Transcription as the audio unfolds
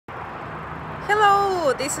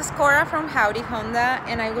Hello, this is Cora from Howdy Honda,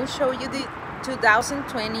 and I will show you the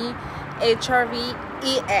 2020 HR-V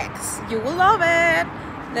EX. You will love it.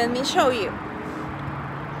 Let me show you.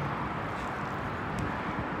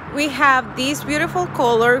 We have this beautiful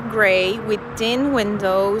color gray with thin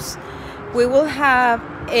windows. We will have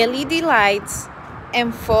LED lights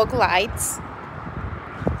and fog lights.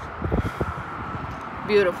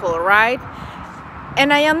 Beautiful, right?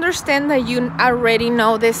 And I understand that you already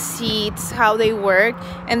know the seats, how they work,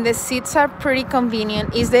 and the seats are pretty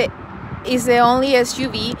convenient. Is the only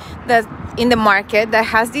SUV that in the market that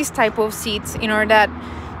has this type of seats in order that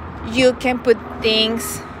you can put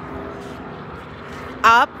things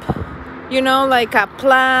up, you know, like a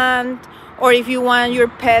plant, or if you want your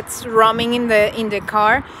pets roaming in the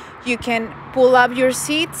car, you can pull up your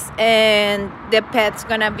seats and the pet's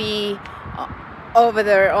gonna be over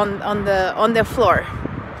there on the floor.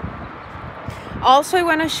 Also, I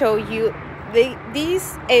want to show you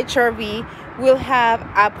this HR-V will have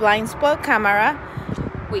a blind spot camera.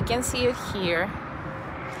 We can see it here.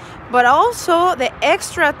 But also the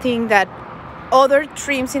extra thing that other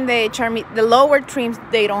trims in the HR-V, the lower trims,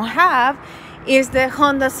 they don't have, is the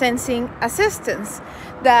Honda Sensing Assistance.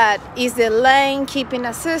 That is the lane keeping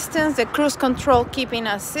assistance, the cruise control keeping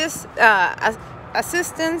assistance,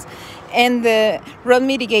 and the road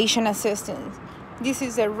mitigation assistance. This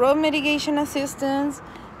is the road mitigation assistance,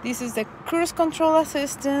 this is the cruise control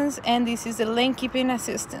assistance, and this is the lane keeping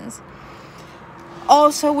assistance.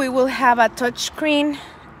 Also, we will have a touch screen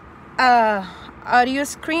audio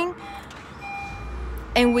screen,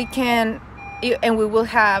 and we will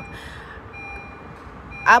have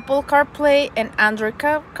Apple CarPlay and Android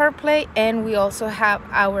CarPlay, and we also have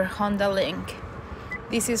our Honda Link.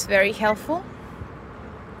 This is very helpful.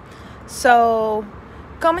 So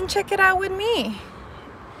come and check it out with me.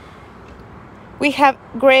 We have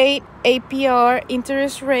great APR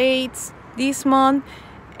interest rates this month,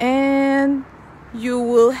 and you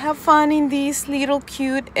will have fun in this little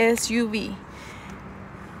cute SUV.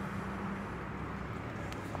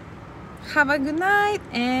 Have a good night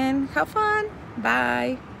and have fun.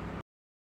 Bye.